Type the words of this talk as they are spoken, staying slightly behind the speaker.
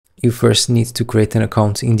you first need to create an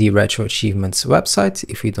account in the Retro Achievements website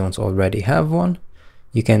if you don't already have one.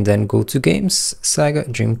 You can then go to Games, Saga,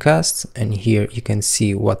 Dreamcast, and here you can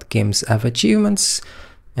see what games have achievements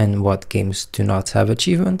and what games do not have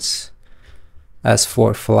achievements. As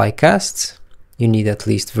for Flycast, you need at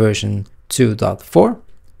least version 2.4.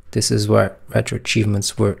 This is where Retro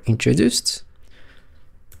Achievements were introduced.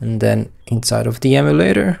 And then inside of the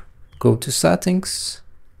emulator, go to Settings,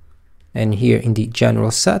 and here in the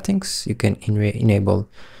General Settings, you can enable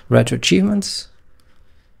Retro Achievements,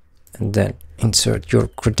 and then insert your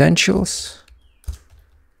credentials.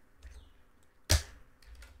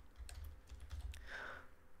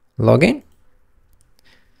 Login.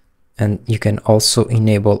 And you can also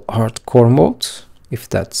enable hardcore mode if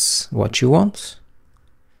that's what you want.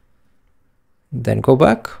 Then go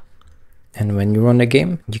back, and when you run a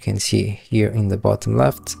game, you can see here in the bottom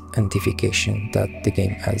left a notification that the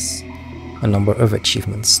game has a number of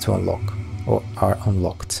achievements to unlock or are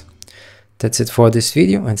unlocked. That's it for this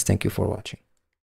video, and thank you for watching.